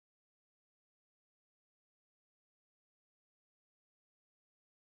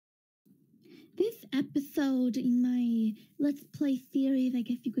This episode in my Let's Play series, I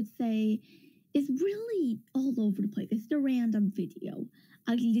guess you could say, is really all over the place. It's a random video.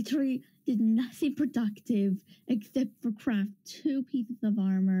 I literally did nothing productive except for craft 2 pieces of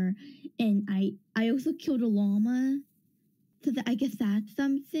armor, and I also killed a llama, so that I guess that's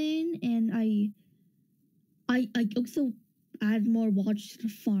something. And I also add more watch to the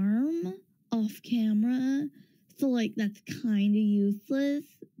farm off camera, so like that's kind of useless.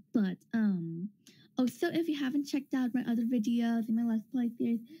 But also, if you haven't checked out my other videos in my Let's Play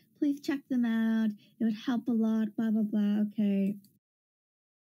series, please check them out. It would help a lot. Blah blah blah. Okay.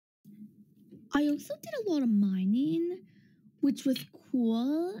 I also did a lot of mining, which was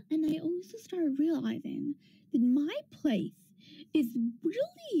cool, and I also started realizing that my place is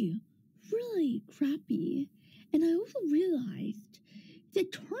really crappy. And I also realized that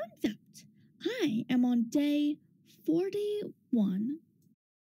it turns out I am on day 41.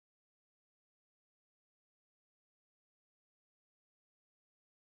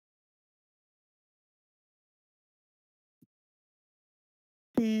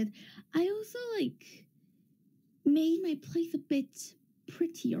 I also made my place a bit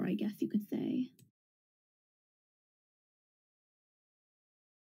prettier, I guess you could say.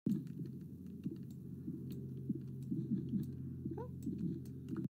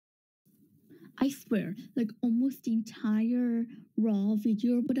 I swear, almost the entire raw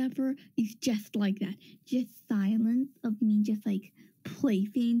video or whatever is just like that. Just silence of me just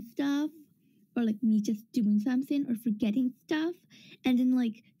placing stuff, or me just doing something or forgetting stuff. And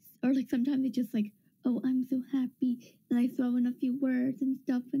then or sometimes it's just oh, I'm so happy, and I throw in a few words and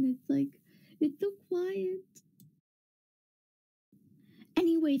stuff, and it's so quiet.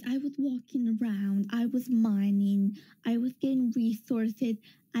 Anyways, I was walking around, I was mining, I was getting resources,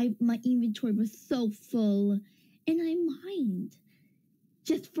 my inventory was so full, and I mined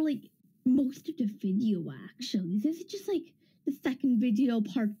just for most of the video. Actually, this is just the second video,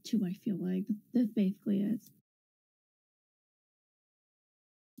 part 2. I feel like this basically is.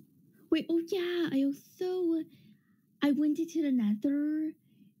 Wait, oh yeah, I went into the Nether,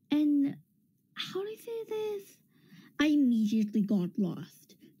 and how do I say this? I immediately got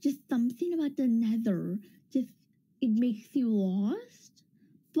lost. Just something about the Nether, it makes you lost.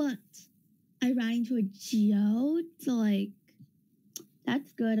 But I ran into a geode, so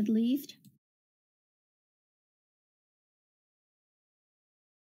that's good at least.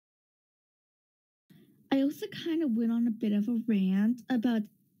 I also kind of went on a bit of a rant about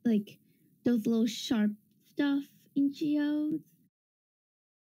those little sharp stuff in geodes.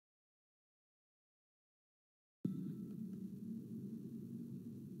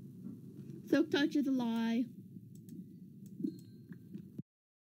 Silk touch is a lie.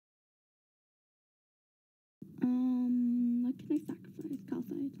 What can I sacrifice?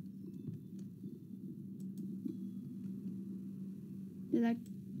 Calcite.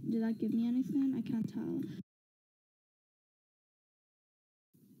 Did that give me anything? I can't tell.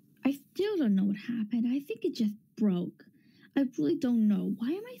 I still don't know what happened. I think it just broke. I really don't know.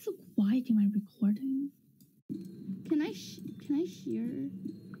 Why am I so quiet in my recording? Can I shear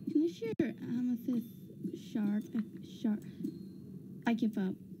amethyst shard? I give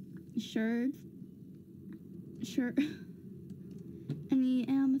up. Shards. Any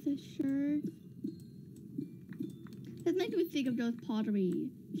amethyst shards? This makes me think of those pottery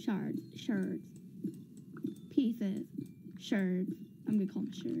shards. Pieces. Shards. I'm gonna call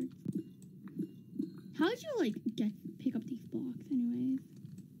them shards. How did you pick up these blocks anyways?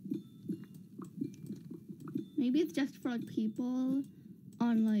 Maybe it's just for people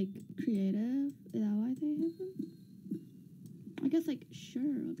on creative. Is that why they have them? I guess sure,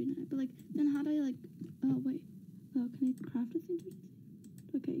 it'll be nice. But then how do I oh wait. Oh, can I craft this into?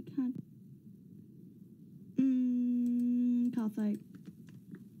 Okay, can't. Calcite.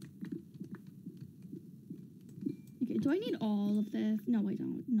 Okay, do I need all of this? No, I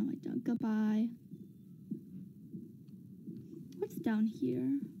don't. No, I don't. Goodbye. What's down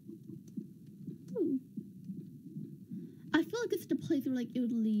here? Ooh. I feel like it's the place where it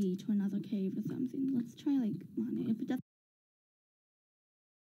would lead to another cave or something. Let's try mining. If it doesn't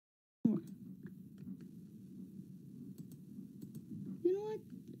work. You know what?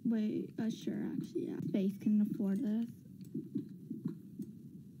 Wait, sure, actually, yeah. Space can afford this.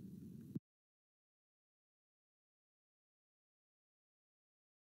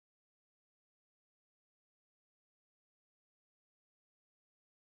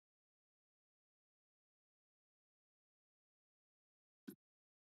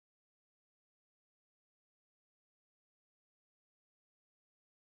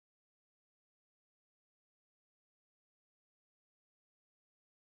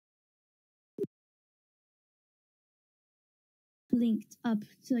 linked up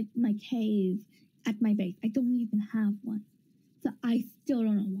to like my cave at my base. I don't even have one. So I still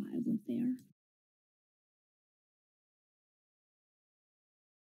don't know why I went there.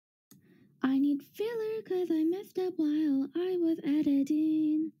 I need filler cause I messed up while I was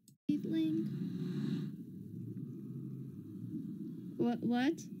editing. Link.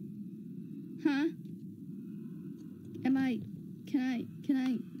 What? Huh? Can I?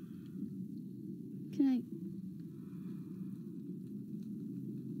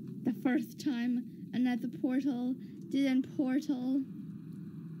 The first time another portal didn't portal.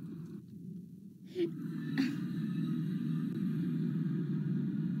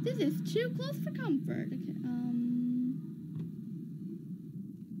 This is too close for comfort. Okay,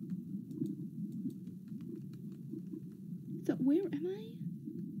 so where am I?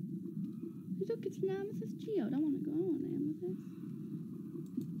 Look, it's an Amethyst Geode. I want to go on Amethyst.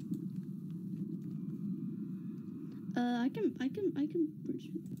 I can bridge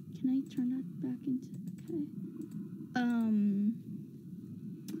it. Can I turn that back into, okay.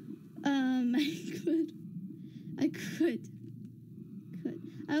 I could.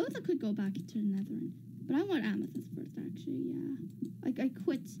 I also could go back into the Netherland, but I want Amethyst first, actually, yeah. Like, I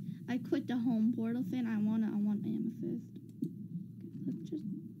quit the home portal thing. I want Amethyst. Let's just...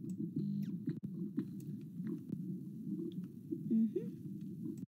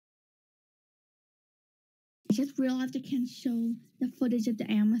 I just realized I can't show the footage of the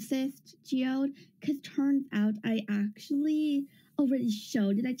Amethyst Geode, because turns out I actually already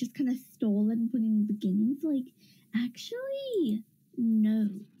showed it. I just kind of stole it and put it in the beginning. So, like, actually, no.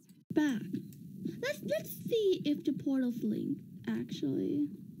 Back. Let's see if the portal's linked, actually.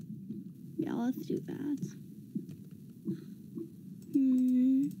 Yeah, let's do that.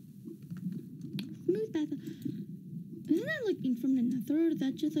 Smooth path. Isn't that, like, in from the Nether, or is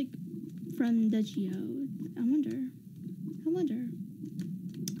that just, like, from the Geode? I wonder.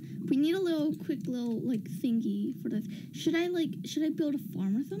 We need a quick little, like, thingy for this. Should I build a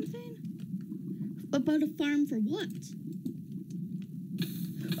farm or something? About a farm for what?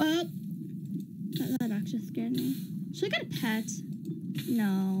 Oh! That actually scared me. Should I get a pet?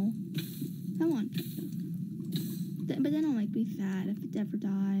 No. I want pet though. But then I'll, like, be sad if it ever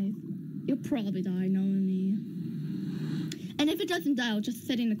dies. You'll probably die knowing me. And if it doesn't die, I'll just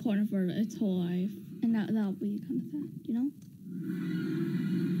sit in the corner for its whole life. And that'll be kind of sad, you know?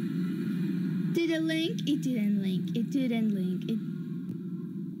 Did it link? It didn't link.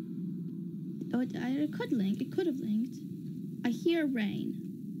 Oh, it could link. It could have linked. I hear rain.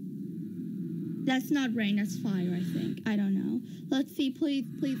 That's not rain, that's fire, I think. I don't know. Let's see, please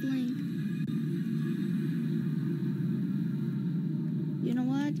link. You know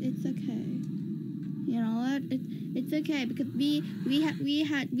what? It's okay. You know what? It's okay because we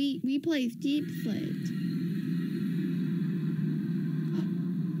played Deep Slate.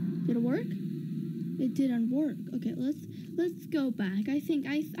 Did it work? It didn't work. Okay, let's go back. I think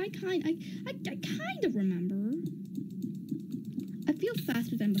I kind of remember. I feel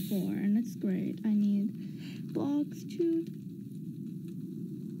faster than before, and that's great. I need blocks too.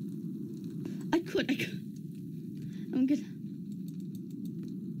 I could. I'm good.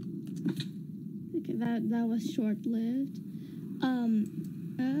 Okay, that was short-lived.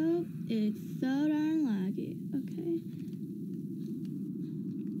 Oh, it's so darn laggy. Okay.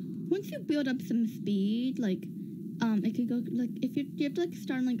 Once you build up some speed, like, it could go, like, if you have to, like,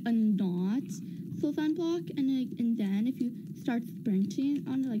 start, like, a not soul sand block, and then if you start sprinting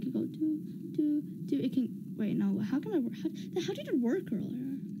on it, like, you go, do, it can, wait, no, how did it work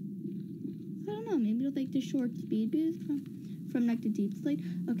earlier? I don't know, maybe with, like, the short speed boost from like, the Deep Slate.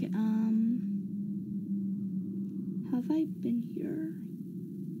 Okay, have I been here?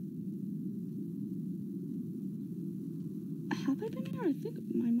 Have I been here? I think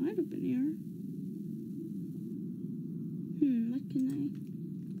I might have been here. What can I...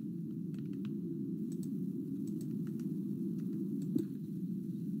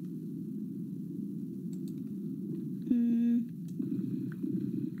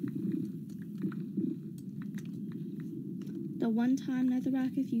 The one-time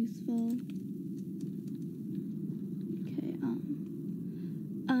netherrack is useful. Okay,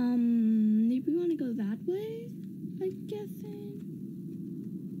 maybe we want to go that way, I'm guessing.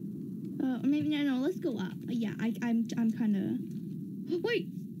 Maybe, no, let's go up. Yeah, I'm kind of... Wait!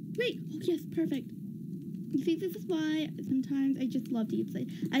 Oh, yes, perfect. You see, this is why sometimes I just love Deep Slate.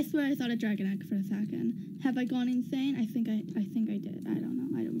 I swear I thought a dragon egg for a second. Have I gone insane? I think I did. I don't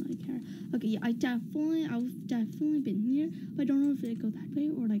know. I don't really care. Okay, yeah, I've definitely been here, but I don't know if it goes that way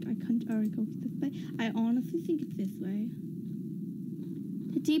or like I can't, or it goes this way. I honestly think it's this way.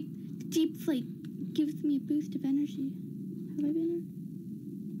 The deep slate gives me a boost of energy. Have I been here?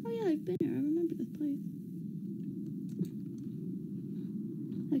 Oh yeah, I've been here. I remember this place.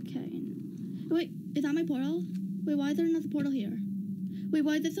 Okay. Wait, is that my portal? Wait, why is there another portal here? Wait,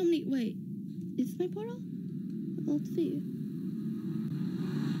 why is there so many? Wait, is this my portal? Let's see.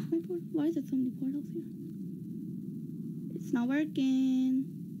 My portal? Why is there so many portals here? It's not working.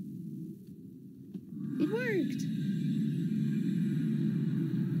 It worked.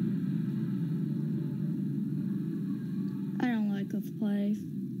 I don't like this place.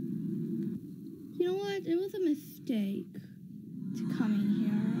 You know what? It was a mistake to come in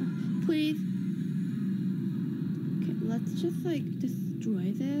here. Please. Okay, let's just like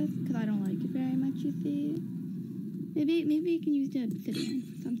destroy this because I don't like it very much, you see. Maybe you can use the obsidian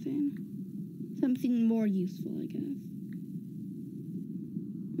for something. Something more useful, I guess.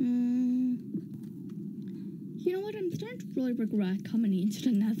 You know what? I'm starting to really regret coming into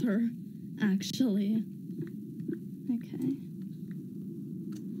the Nether, actually. Okay.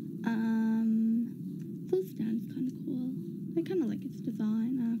 This stand's kind of cool. I kind of like its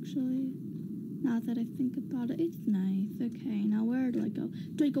design, actually. Now that I think about it, it's nice. Okay, now where do I go?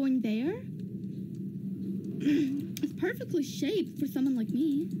 Do I go in there? It's perfectly shaped for someone like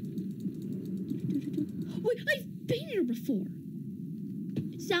me. Wait, I've been here before.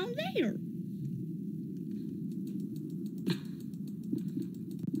 It's down there.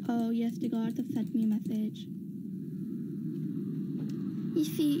 Oh, yes, the gods have sent me a message. You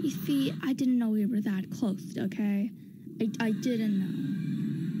see, I didn't know we were that close, okay? I didn't know.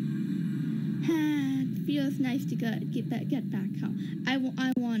 It feels nice to get back home. I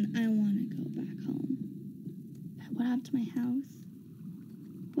want to go back home. What happened to my house?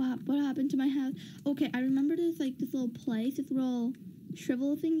 What happened to my house? Okay, I remember this little place, this little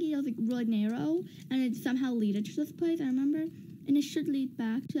shrivel thingy. It was like really narrow, and it somehow led to this place. I remember, and it should lead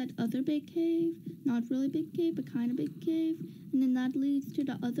back to that other big cave. Not really big cave, but kind of big cave. And then that leads to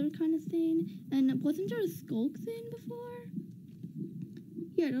the other kind of thing. And wasn't there a skulk thing before?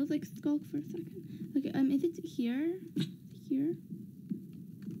 Yeah, there was like skulk for a second. Okay, is it here? Here?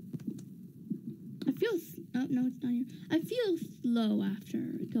 I feel, oh no, it's not here. I feel slow after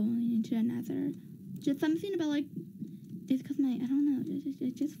going into another. Just something about like, it's because I don't know,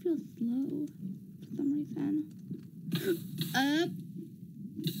 it just feels slow for some reason. Up.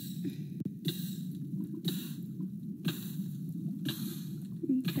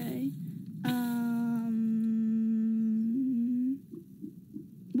 Okay.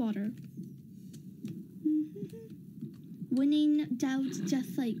 Water. Winning doubts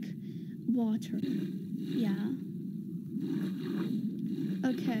just like water. Yeah.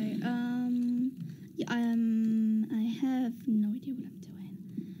 Okay, yeah, I have no idea what I'm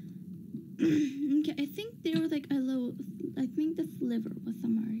doing. Okay, I think there was like a little, I think the sliver was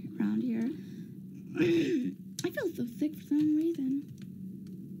somewhere around here. I feel so sick for some reason.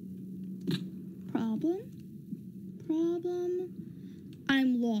 Problem?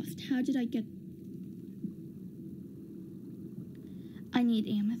 I'm lost. How did I get... I need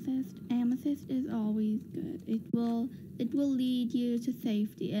amethyst. Amethyst is always good. It will lead you to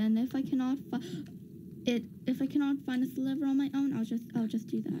safety. And if I cannot find a sliver on my own, I'll just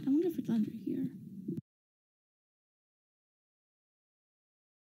do that. I wonder if it's under here.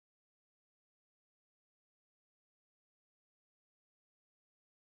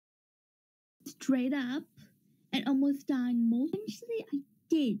 Straight up and almost dying most. Eventually,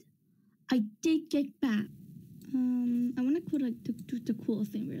 I did get back. I want to put like the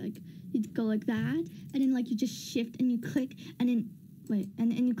coolest thing where like you go like that, and then like you just shift and you click, and then wait,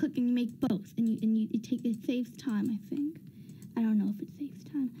 and you click and you make both, and it saves time. I think. I don't know if it saves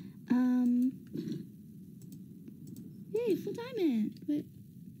time. Yay, full diamond. Wait.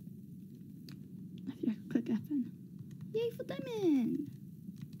 I think I click FN. Yay, full diamond.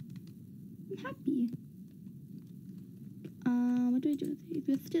 I'm happy. What do I do with these?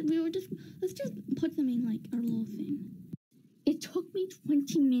 Let's just put them in like our little thing. It took me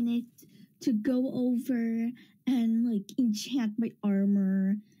 20 minutes to go over and like enchant my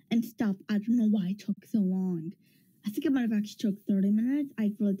armor and stuff. I don't know why it took so long. I think it might have actually took 30 minutes.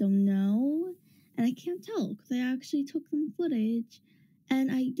 I really don't know. And I can't tell because I actually took some footage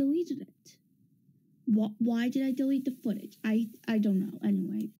and I deleted it. Why did I delete the footage? I don't know.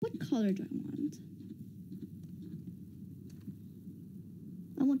 Anyway, what color do I want?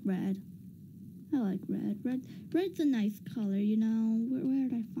 I want red. I like red. Red's a nice color, you know. Where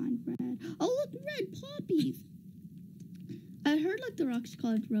did I find red? Oh, look, red poppies. I heard like the rocks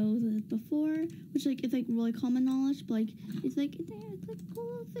called roses before, which like is like really common knowledge, but like it's like a cool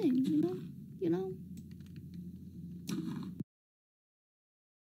little thing, you know.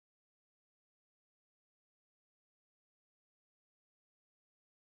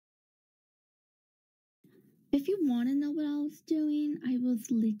 If you want to know what I was doing, I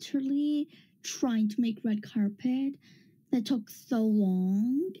was literally trying to make red carpet. That took so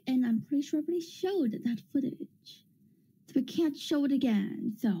long, and I'm pretty sure I already showed that footage. So I can't show it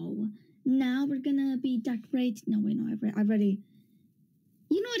again. So now we're gonna be decorating. No, wait, no, I've already.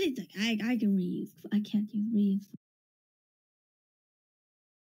 You know what it's like? I can reuse. I can't use reuse.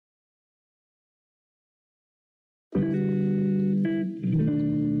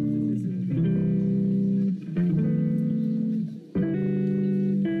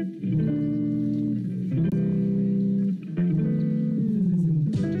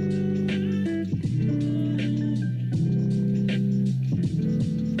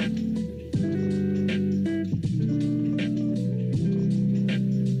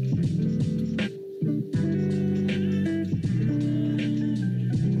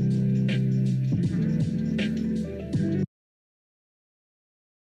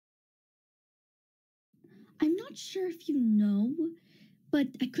 I'm not sure if you know, but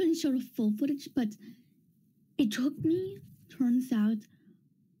I couldn't show the full footage, but it took me, turns out,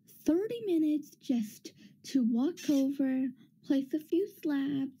 30 minutes just to walk over, place a few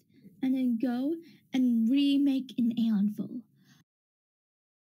slabs, and then go and remake an anvil.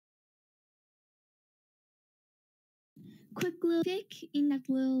 Quick little pick in that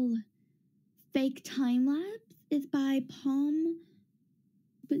little fake time lapse is by Palm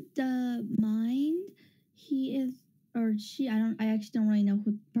but the Mind. He is, or she, I actually don't really know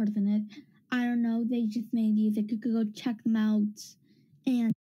who the person is. I don't know, they just made music. You could go check them out.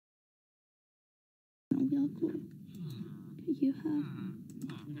 And oh, yeah, cool. You have,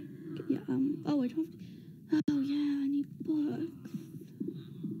 yeah, oh, I don't, oh yeah, I need books.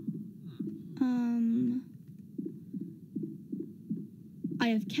 I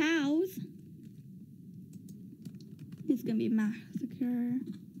have cows. It's gonna be a massacre.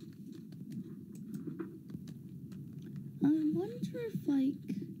 I wonder if, like,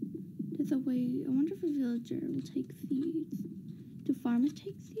 there's a way, I wonder if a villager will take seeds. Do farmers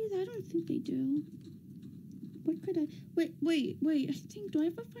take seeds? I don't think they do. What could I, wait, I think, do I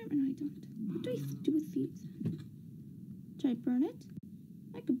have a farm? No, I don't. What do I do with seeds? Should I burn it?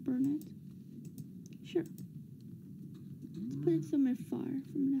 I could burn it. Sure. Let's put it somewhere far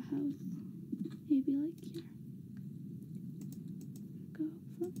from the house. Maybe like here. Go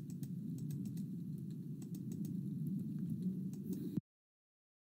from.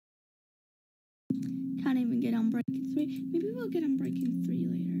 Can't even get on Breaking 3. Maybe we'll get on Breaking 3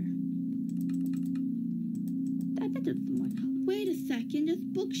 later. That does more. Wait a second, there's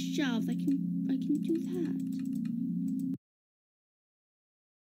bookshelves. I can do that.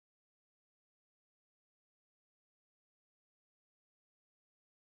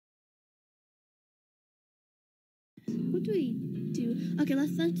 What do we do? Okay,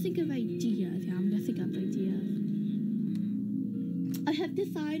 let's think of ideas. Yeah, I'm gonna think of ideas. I have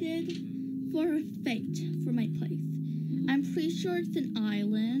decided for a fate for my place. I'm pretty sure it's an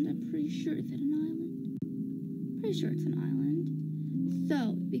island. I'm pretty sure it's an island. Pretty sure it's an island.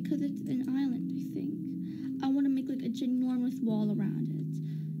 So, because it's an island, I think, I want to make like a ginormous wall around it.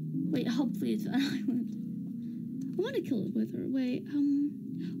 Wait, hopefully it's an island. I want to kill a wizard. Wait,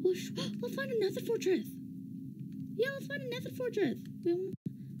 let's find another fortress. Yeah, let's find another fortress.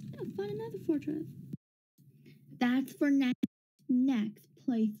 Find another fortress. That's for next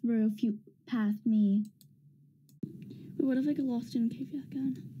playthrough if you pass me. Wait, what if I get lost in a cave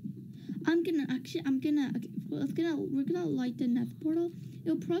again? We're gonna light the nether portal.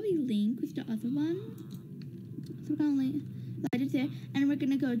 It'll probably link with the other one. So we're gonna light it there, and we're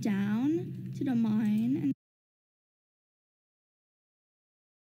gonna go down to the mine and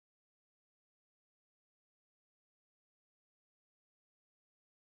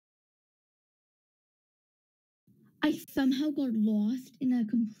I somehow got lost in a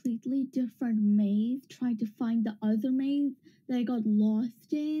completely different maze, trying to find the other maze that I got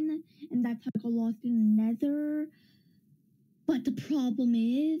lost in, and that's how I got lost in the nether. But the problem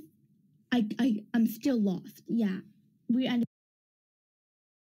is, I'm still lost. Yeah, we ended